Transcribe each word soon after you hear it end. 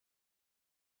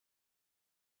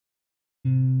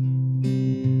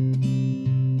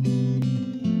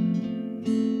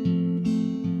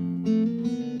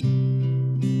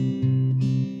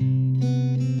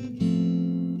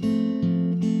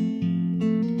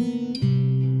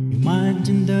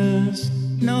Imagine there's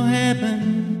no heaven.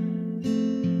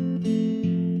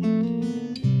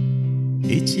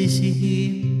 It's easy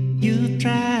if you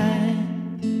try.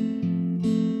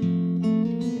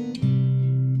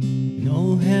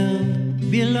 No hell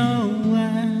below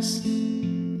us,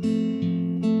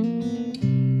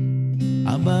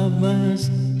 above us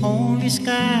only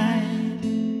sky.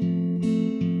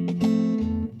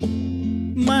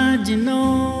 Imagine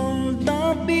all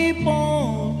the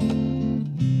people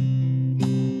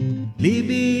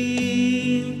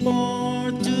living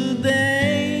for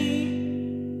today.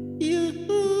 You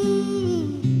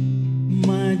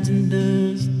imagine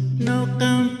there's no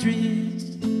countries.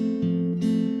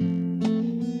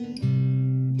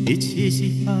 It's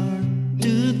easy hard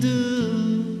to do.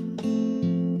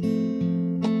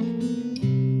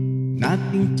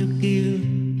 Nothing to kill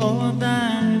or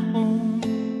die for,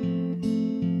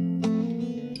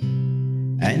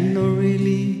 and no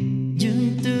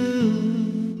religion too.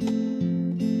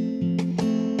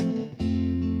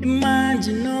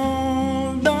 Imagine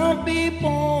all the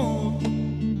people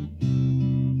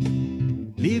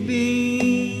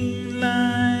living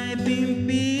life in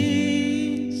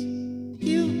peace.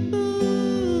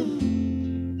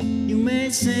 You may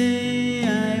say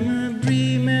I'm a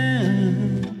dreamer,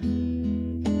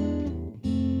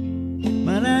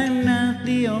 but I'm not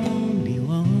the only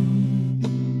one.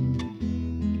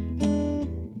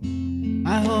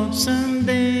 I hope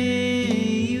someday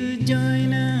you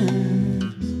join us,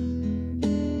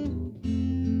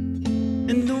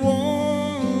 and the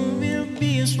world will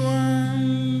be as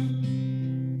one.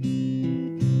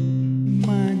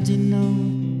 Imagine no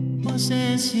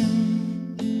possession.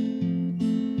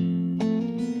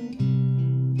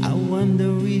 I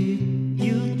wonder if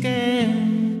you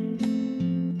can.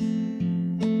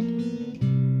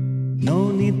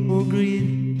 No need for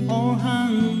greed or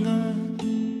hunger,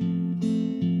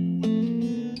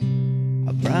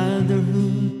 a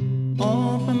brotherhood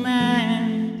of a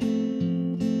man.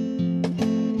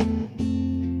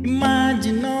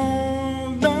 Imagine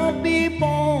all the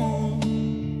people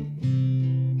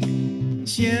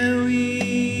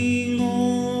sharing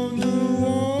all the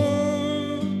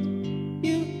world.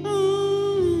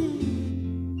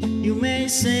 You may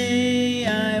say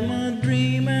I'm a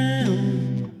dreamer,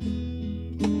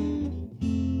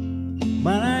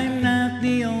 but I'm not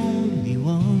the only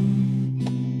one.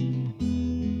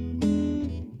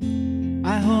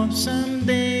 I hope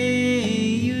someday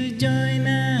you join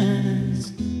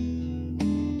us,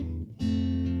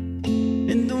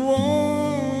 and the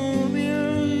world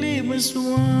will live as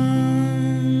one.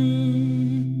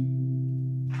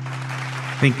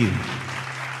 Thank you.